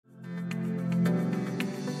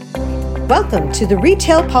Welcome to the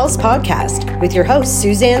Retail Pulse podcast with your host,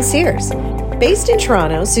 Suzanne Sears. Based in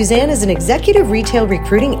Toronto, Suzanne is an executive retail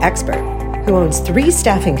recruiting expert who owns 3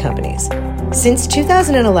 staffing companies. Since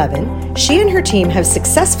 2011, she and her team have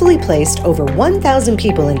successfully placed over 1,000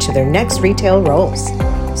 people into their next retail roles.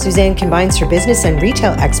 Suzanne combines her business and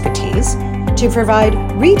retail expertise to provide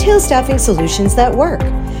retail staffing solutions that work.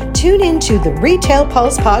 Tune into the Retail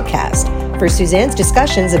Pulse podcast for Suzanne's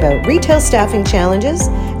discussions about retail staffing challenges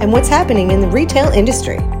and what's happening in the retail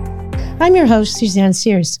industry. I'm your host, Suzanne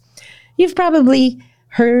Sears. You've probably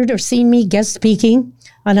heard or seen me guest speaking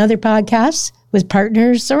on other podcasts with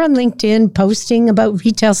partners or on LinkedIn posting about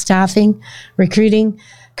retail staffing, recruiting,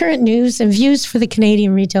 current news and views for the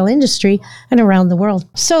Canadian retail industry and around the world.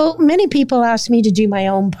 So many people asked me to do my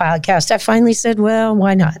own podcast. I finally said, well,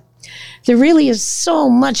 why not? There really is so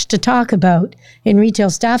much to talk about in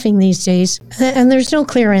retail staffing these days, and there's no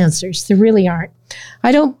clear answers. There really aren't.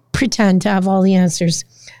 I don't pretend to have all the answers,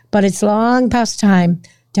 but it's long past time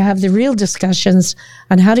to have the real discussions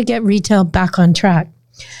on how to get retail back on track.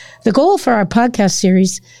 The goal for our podcast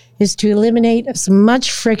series is to eliminate as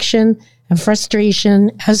much friction and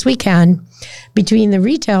frustration as we can between the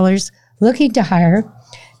retailers looking to hire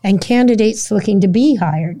and candidates looking to be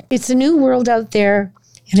hired. It's a new world out there,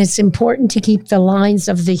 and it's important to keep the lines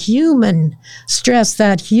of the human, stress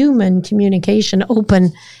that human communication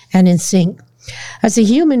open and in sync. As a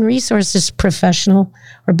human resources professional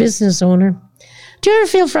or business owner, do you ever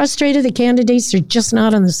feel frustrated that candidates are just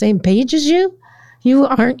not on the same page as you? You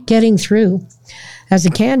aren't getting through. As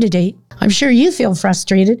a candidate, I'm sure you feel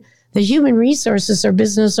frustrated that human resources or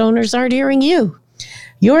business owners aren't hearing you,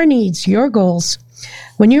 your needs, your goals.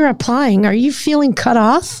 When you're applying, are you feeling cut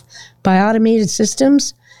off by automated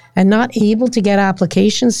systems and not able to get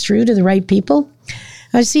applications through to the right people?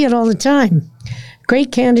 I see it all the time.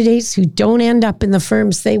 Great candidates who don't end up in the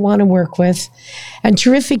firms they want to work with, and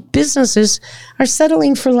terrific businesses are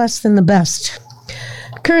settling for less than the best.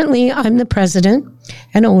 Currently, I'm the president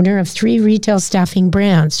and owner of 3 retail staffing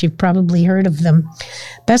brands. You've probably heard of them.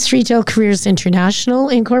 Best Retail Careers International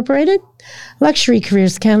Incorporated, Luxury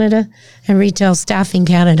Careers Canada, and Retail Staffing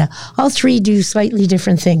Canada. All 3 do slightly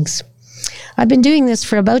different things. I've been doing this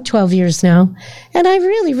for about 12 years now, and I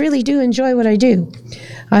really do enjoy what I do.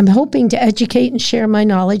 I'm hoping to educate and share my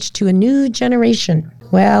knowledge to a new generation.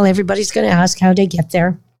 Well, everybody's going to ask how they get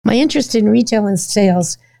there. My interest in retail and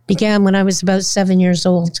sales began when I was about 7 years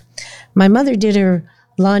old. My mother did her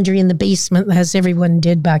laundry in the basement, as everyone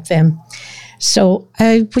did back then. So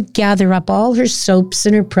I would gather up all her soaps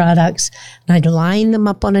and her products, and I'd line them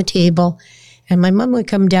up on a table, and my mom would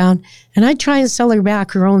come down, and I'd try and sell her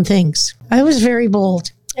back her own things. I was very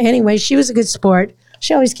bold. Anyway, she was a good sport.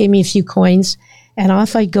 She always gave me a few coins, and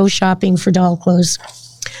off I'd go shopping for doll clothes.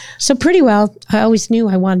 So pretty well, I always knew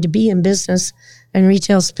I wanted to be in business, and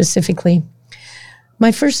retail specifically.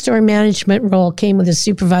 My first store management role came with a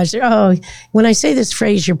supervisor. Oh, when I say this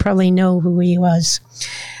phrase, you probably know who he was.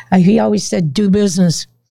 He always said, do business.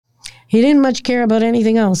 He didn't much care about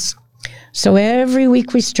anything else. So every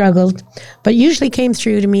week we struggled, but usually came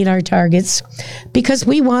through to meet our targets because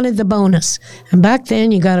we wanted the bonus. And back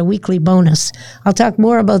then, you got a weekly bonus. I'll talk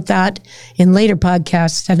more about that in later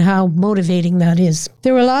podcasts and how motivating that is.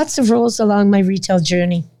 There were lots of roles along my retail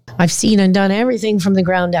journey. I've seen and done everything from the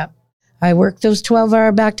ground up. I worked those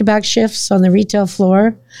 12-hour back-to-back shifts on the retail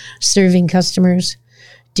floor, serving customers,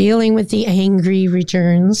 dealing with the angry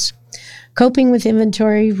returns, coping with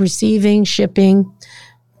inventory, receiving, shipping,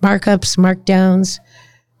 markups, markdowns,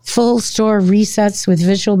 full store resets with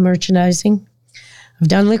visual merchandising. I've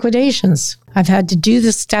done liquidations. I've had to do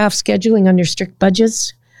the staff scheduling under strict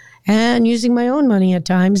budgets and using my own money at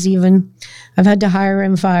times even. I've had to hire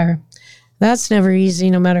and fire. That's never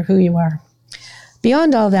easy no matter who you are.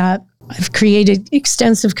 Beyond all that, I've created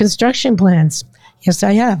extensive construction plans. Yes,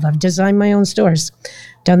 I have. I've designed my own stores,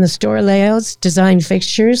 done the store layouts, designed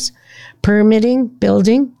fixtures, permitting,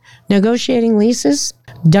 building, negotiating leases,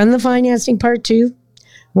 done the financing part too,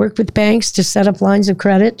 worked with banks to set up lines of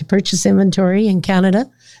credit to purchase inventory in Canada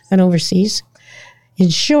and overseas. In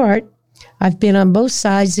short, I've been on both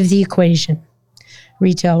sides of the equation,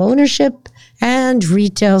 retail ownership and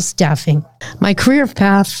retail staffing. My career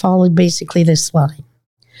path followed basically this line.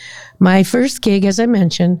 My first gig, as I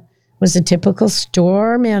mentioned, was a typical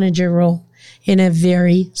store manager role in a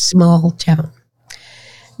very small town.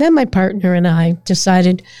 Then my partner and I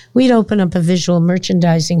decided we'd open up a visual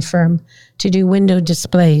merchandising firm to do window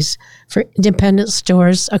displays for independent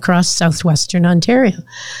stores across southwestern Ontario.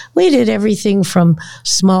 We did everything from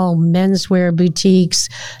small menswear boutiques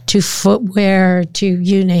to footwear to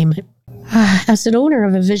you name it. As an owner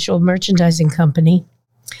of a visual merchandising company,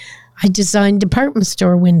 I designed department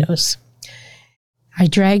store windows. I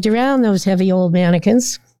dragged around those heavy old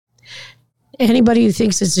mannequins. Anybody who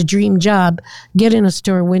thinks it's a dream job, get in a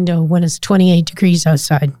store window when it's 28 degrees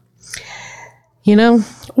outside.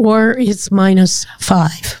 Or it's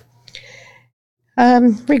 -5.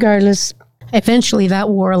 Regardless, eventually that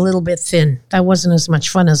wore a little bit thin. That wasn't as much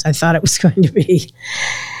fun as I thought it was going to be.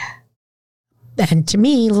 And to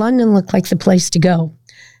me, London looked like the place to go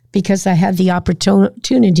because I had the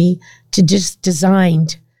opportunity to just design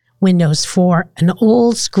windows for an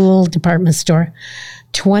old school department store,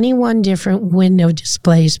 21 different window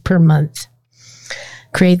displays per month.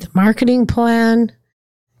 Create the marketing plan,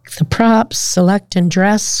 the props, select and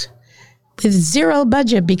dress, with zero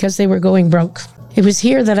budget because they were going broke. It was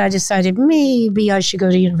here that I decided maybe I should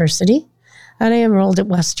go to university, and I enrolled at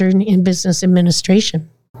Western in business administration.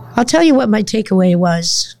 I'll tell you what my takeaway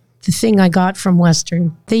was, the thing I got from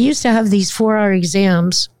Western. They used to have these 4-hour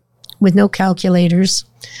exams with no calculators,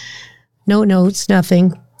 no notes,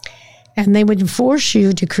 nothing. And they would force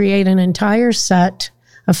you to create an entire set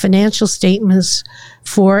of financial statements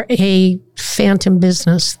for a phantom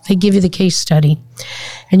business. They give you the case study.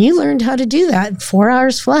 And you learned how to do that in 4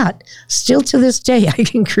 hours flat. Still to this day, I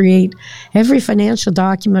can create every financial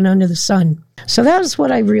document under the sun. So that was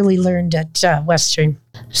what I really learned at Western.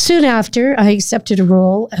 Soon after, I accepted a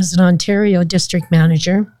role as an Ontario district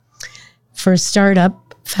manager for a startup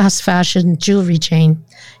fast fashion jewelry chain.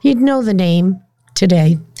 You'd know the name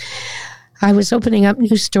today. I was opening up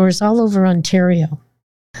new stores all over Ontario.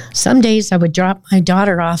 Some days I would drop my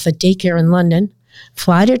daughter off at daycare in London,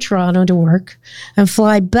 fly to Toronto to work, and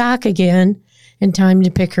fly back again in time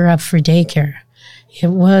to pick her up for daycare.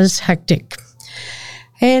 It was hectic.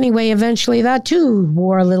 Anyway, eventually that too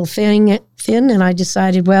wore a little thin, and I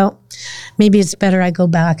decided, well, maybe it's better I go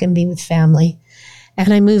back and be with family.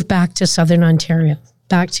 And I moved back to Southern Ontario,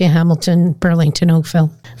 back to Hamilton, Burlington,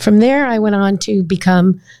 Oakville. From there, I went on to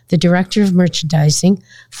become the director of merchandising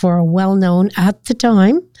for a well-known, at the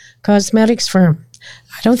time, cosmetics firm.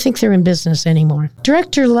 I don't think they're in business anymore.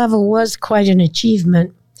 Director level was quite an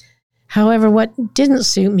achievement. However, what didn't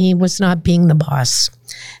suit me was not being the boss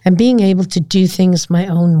and being able to do things my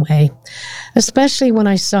own way, especially when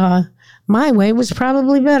I saw my way was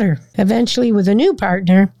probably better. Eventually, with a new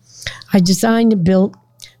partner, I designed and built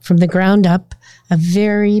from the ground up a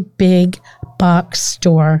very big box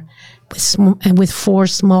store with 4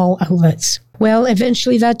 small outlets. Well,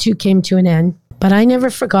 eventually that too came to an end, but I never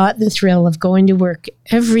forgot the thrill of going to work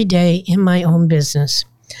every day in my own business.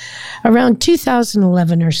 Around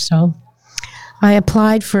 2011 or so, I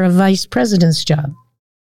applied for a vice president's job.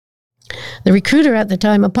 The recruiter at the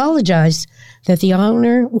time apologized that the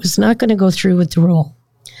owner was not going to go through with the role,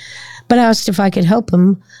 but asked if I could help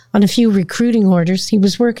him on a few recruiting orders he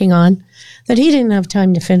was working on that he didn't have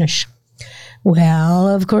time to finish. Well,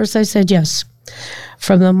 of course, I said yes.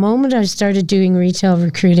 From the moment I started doing retail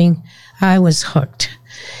recruiting, I was hooked.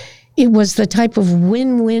 It was the type of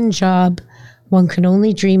win-win job one could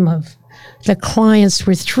only dream of. The clients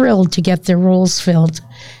were thrilled to get their roles filled,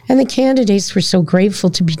 and the candidates were so grateful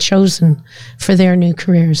to be chosen for their new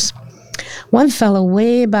careers. One fellow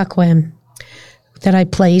way back when that I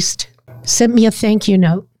placed sent me a thank you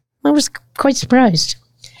note. I was quite surprised.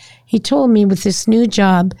 He told me with this new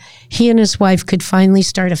job, he and his wife could finally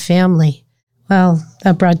start a family. Well,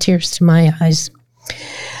 that brought tears to my eyes.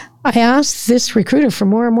 I asked this recruiter for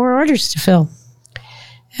more and more orders to fill,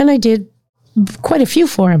 and I did quite a few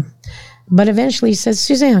for him. But eventually he says,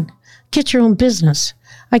 Suzanne, get your own business.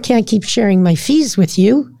 I can't keep sharing my fees with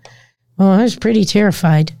you. Well, I was pretty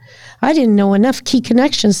terrified. I didn't know enough key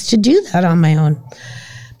connections to do that on my own.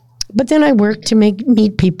 But then I worked to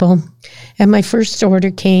meet people, and my first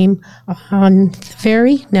order came on the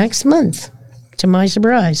very next month, to my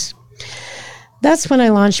surprise. That's when I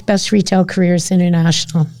launched Best Retail Careers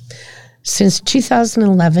International. Since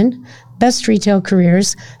 2011, Best Retail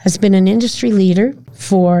Careers has been an industry leader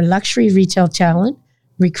for luxury retail talent,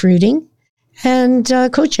 recruiting, and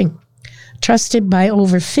coaching. Trusted by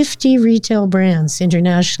over 50 retail brands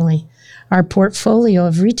internationally, our portfolio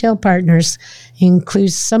of retail partners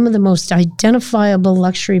includes some of the most identifiable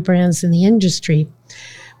luxury brands in the industry.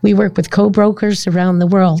 We work with co-brokers around the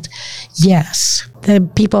world. Yes, the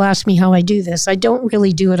people ask me how I do this. I don't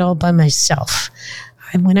really do it all by myself.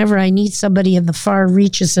 Whenever I need somebody in the far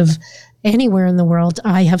reaches of anywhere in the world,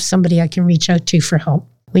 I have somebody I can reach out to for help.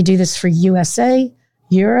 We do this for USA,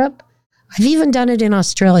 Europe. I've even done it in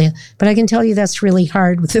Australia, but I can tell you that's really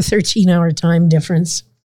hard with a 13-hour time difference.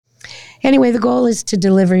 Anyway, the goal is to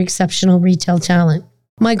deliver exceptional retail talent.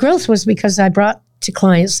 My growth was because I brought to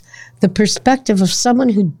clients the perspective of someone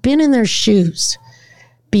who'd been in their shoes,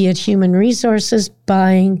 be it human resources,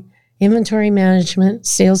 buying, inventory management,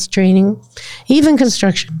 sales training, even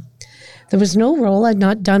construction. There was no role I'd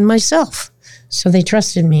not done myself, so they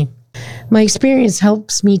trusted me. My experience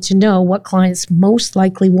helps me to know what clients most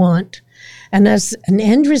likely want. And as an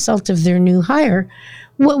end result of their new hire,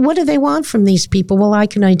 what do they want from these people? Well, I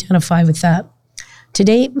can identify with that. To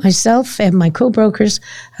date, myself and my co-brokers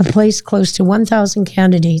have placed close to 1,000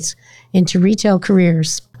 candidates into retail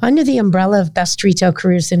careers. Under the umbrella of Best Retail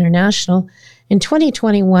Careers International, in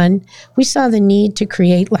 2021, we saw the need to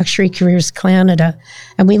create Luxury Careers Canada,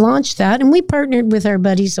 and we launched that, and we partnered with our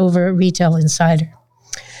buddies over at Retail Insider.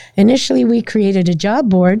 Initially, we created a job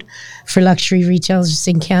board for luxury retailers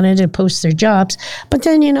in Canada to post their jobs, but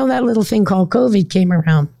then, that little thing called COVID came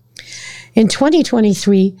around. In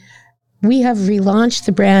 2023, we have relaunched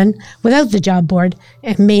the brand without the job board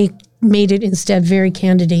and made it instead very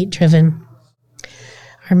candidate-driven.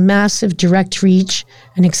 Our massive direct reach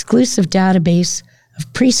and exclusive database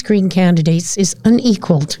of pre-screened candidates is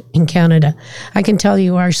unequaled in Canada. I can tell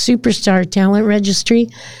you our superstar talent registry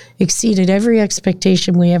exceeded every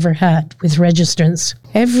expectation we ever had with registrants.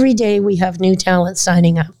 Every day we have new talent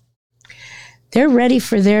signing up. They're ready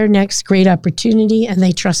for their next great opportunity, and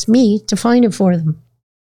they trust me to find it for them.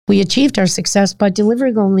 We achieved our success by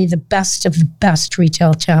delivering only the best of the best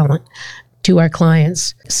retail talent to our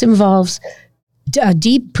clients. This involves a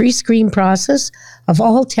deep pre-screen process of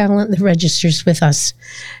all talent that registers with us.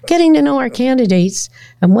 Getting to know our candidates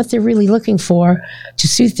and what they're really looking for to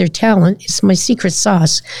suit their talent is my secret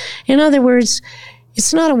sauce. In other words,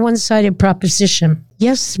 it's not a one-sided proposition.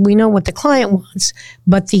 Yes, we know what the client wants,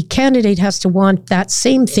 but the candidate has to want that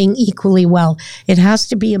same thing equally well. It has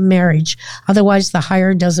to be a marriage. Otherwise, the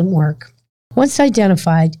hire doesn't work. Once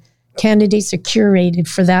identified, candidates are curated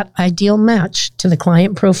for that ideal match to the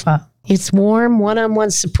client profile. It's warm one-on-one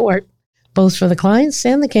support, both for the clients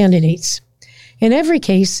and the candidates. In every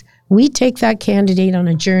case, we take that candidate on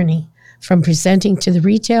a journey from presenting to the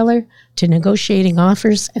retailer to negotiating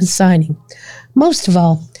offers and signing. Most of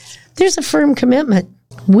all, there's a firm commitment.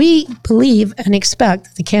 We believe and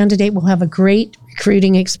expect the candidate will have a great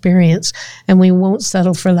recruiting experience, and we won't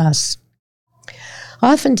settle for less.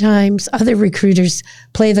 Oftentimes, other recruiters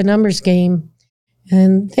play the numbers game,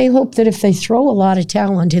 and they hope that if they throw a lot of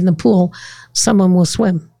talent in the pool, someone will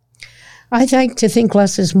swim. I like to think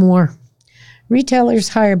less is more. Retailers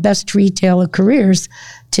hire Best Retailer Careers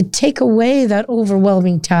to take away that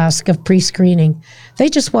overwhelming task of pre-screening. They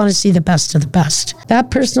just want to see the best of the best.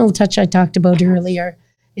 That personal touch I talked about earlier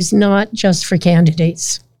is not just for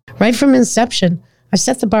candidates. Right from inception, I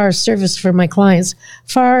set the bar of service for my clients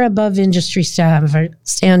far above industry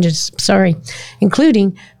standards,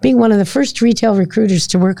 including being one of the first retail recruiters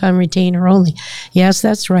to work on retainer only. Yes,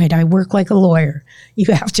 that's right. I work like a lawyer.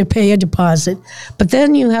 You have to pay a deposit, but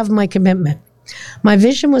then you have my commitment. My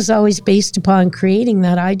vision was always based upon creating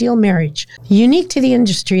that ideal marriage. Unique to the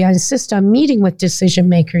industry, I insist on meeting with decision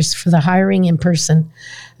makers for the hiring in person,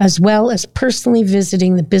 as well as personally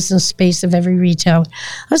visiting the business space of every retailer.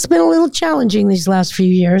 It's been a little challenging these last few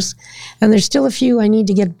years, and there's still a few I need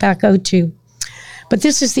to get back out to. But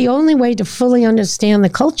this is the only way to fully understand the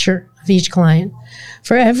culture of each client.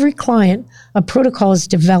 For every client, a protocol is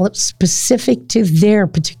developed specific to their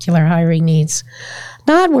particular hiring needs.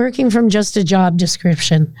 Not working from just a job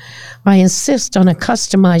description. I insist on a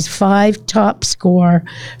customized 5-top score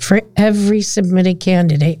for every submitted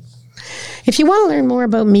candidate. If you want to learn more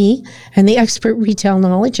about me and the expert retail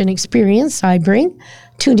knowledge and experience I bring,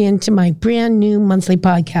 tune in to my brand new monthly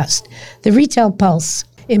podcast, The Retail Pulse.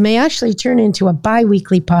 It may actually turn into a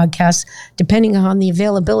bi-weekly podcast, depending on the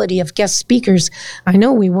availability of guest speakers. I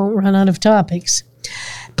know we won't run out of topics.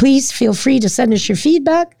 Please feel free to send us your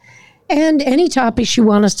feedback and any topics you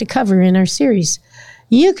want us to cover in our series.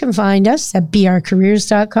 You can find us at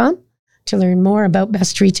brcareers.com to learn more about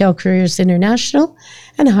Best Retail Careers International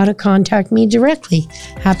and how to contact me directly.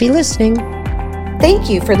 Happy listening. Thank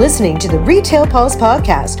you for listening to the Retail Pulse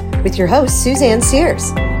podcast with your host, Suzanne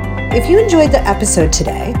Sears. If you enjoyed the episode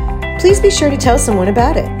today, please be sure to tell someone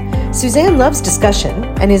about it. Suzanne loves discussion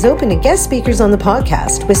and is open to guest speakers on the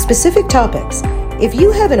podcast with specific topics. If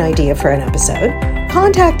you have an idea for an episode,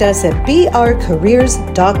 contact us at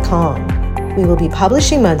brcareers.com. We will be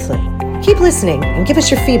publishing monthly. Keep listening and give us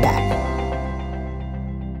your feedback.